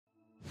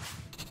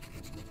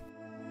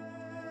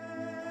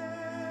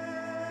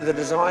The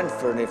design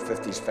for an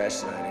F-50 is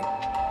fascinating.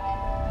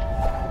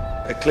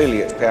 Clearly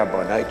it's powered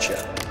by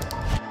nature,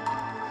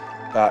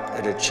 but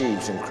it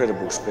achieves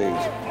incredible speed.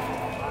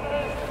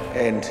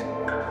 And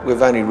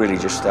we've only really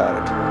just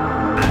started.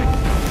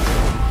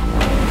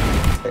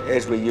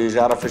 As we use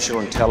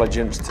artificial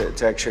intelligence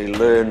to actually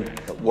learn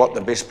what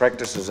the best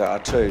practices are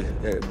too,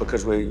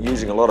 because we're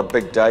using a lot of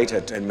big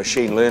data and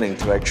machine learning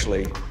to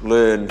actually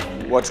learn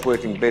what's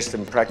working best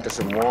in practice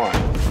and why.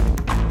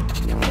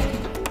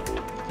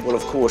 Well,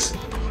 of course,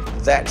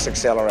 that's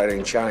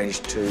accelerating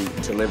change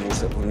to levels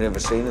that we've never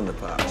seen in the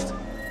past.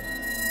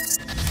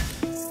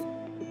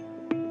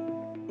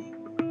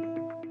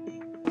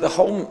 The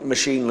whole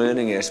machine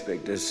learning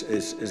aspect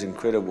is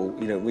incredible.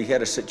 You know, we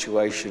had a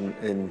situation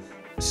in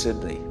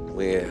Sydney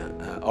where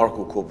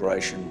Oracle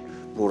Corporation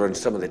brought in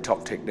some of their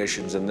top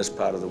technicians in this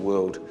part of the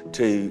world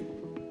to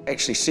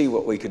actually see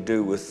what we could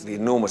do with the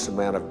enormous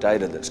amount of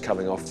data that's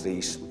coming off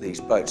these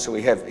boats. So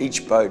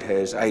each boat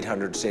has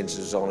 800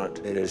 sensors on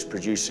it. It is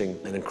producing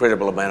an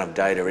incredible amount of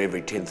data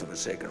every 10th of a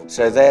second.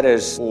 So that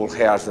is all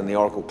housed in the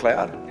Oracle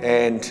Cloud.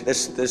 And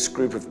this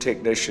group of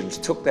technicians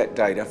took that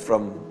data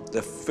from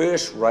the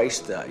first race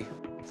day.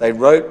 They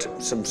wrote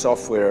some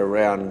software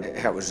around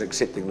how it was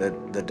accepting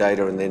the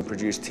data and then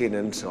produced 10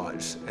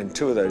 insights. And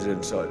 2 of those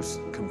insights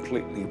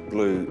completely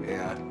blew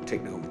our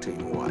technical team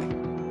away.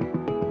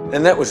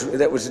 And that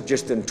was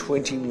just in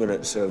 20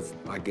 minutes of,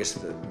 I guess,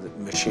 the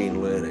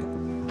machine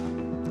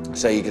learning.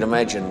 So you can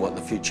imagine what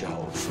the future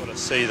holds. Sort of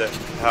see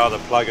how the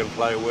plug and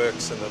play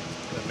works and the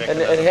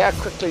mechanism. And how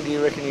quickly do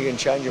you reckon you can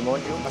change a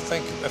module? I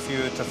think if you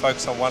were to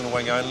focus on one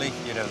wing only,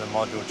 you'd have the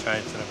module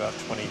changed in about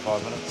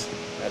 25 minutes.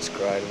 That's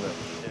great, isn't it?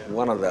 Yeah.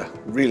 One of the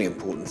really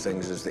important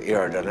things is the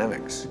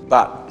aerodynamics.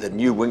 But the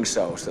new wing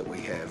sails that we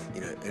have,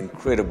 you know,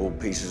 incredible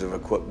pieces of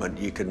equipment.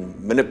 You can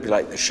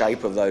manipulate the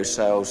shape of those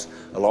sails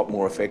a lot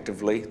more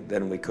effectively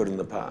than we could in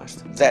the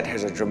past. That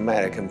has a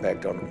dramatic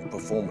impact on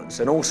performance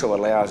and also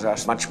allows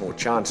us much more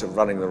chance of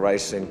running the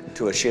racing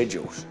to our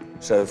schedules.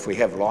 So if we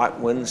have light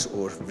winds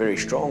or very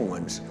strong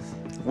winds,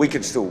 we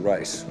can still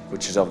race,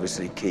 which is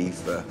obviously key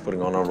for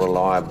putting on a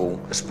reliable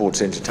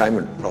sports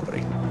entertainment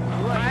property.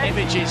 Great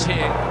images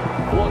here,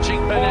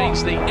 watching Ben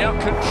Ainslie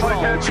out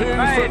control, 2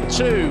 from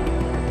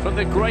 2 from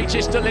the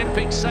greatest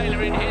Olympic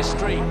sailor in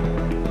history.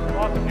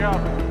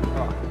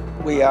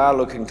 We are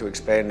looking to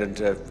expand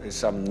into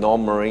some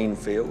non-marine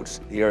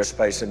fields. The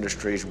aerospace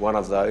industry is one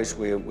of those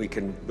where we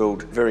can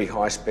build very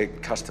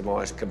high-spec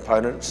customised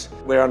components.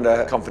 We're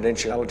under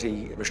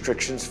confidentiality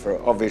restrictions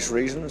for obvious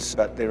reasons,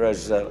 but there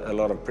is a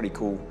lot of pretty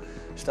cool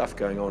stuff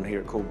going on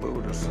here at Cool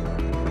Builders.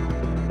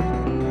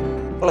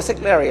 Well, I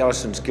think Larry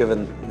Ellison's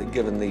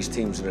given these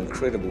teams an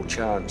incredible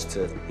chance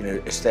to, you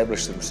know,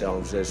 establish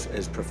themselves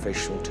as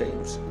professional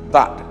teams.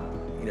 But,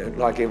 you know,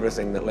 like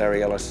everything that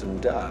Larry Ellison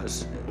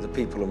does, the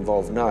people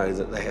involved know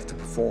that they have to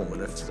perform,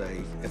 and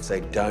if they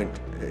don't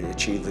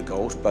achieve the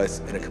goals,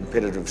 both in a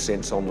competitive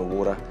sense on the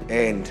water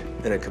and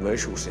in a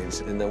commercial sense,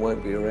 then they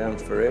won't be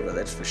around forever,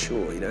 that's for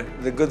sure, you know.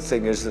 The good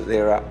thing is that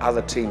there are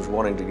other teams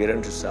wanting to get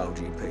into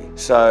SailGP.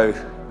 So,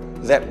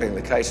 that being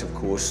the case, of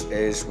course,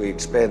 as we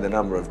expand the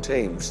number of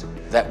teams,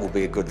 that will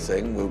be a good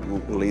thing.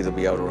 We'll either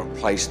be able to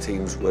replace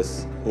teams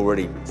with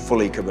already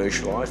fully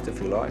commercialised, if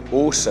you like.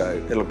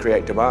 Also, it'll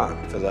create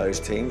demand for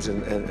those teams,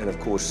 and of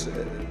course,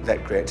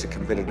 that creates a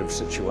competitive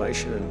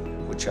situation,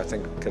 which I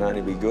think can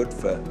only be good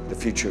for the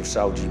future of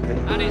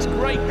SailGP. And it's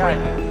Great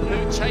Britain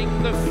who take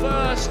the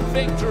first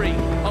victory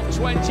of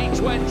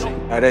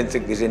 2020. I don't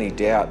think there's any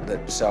doubt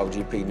that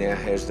SailGP now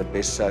has the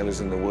best sailors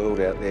in the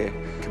world out there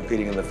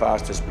competing in the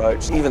fastest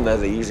boats. Even though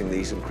they're using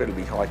these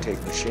incredibly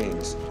high-tech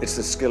machines, it's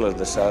the skill of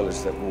the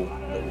sailors that will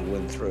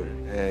win through.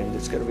 And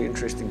it's going to be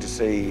interesting to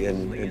see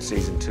in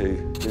season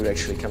 2 who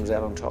actually comes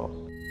out on top.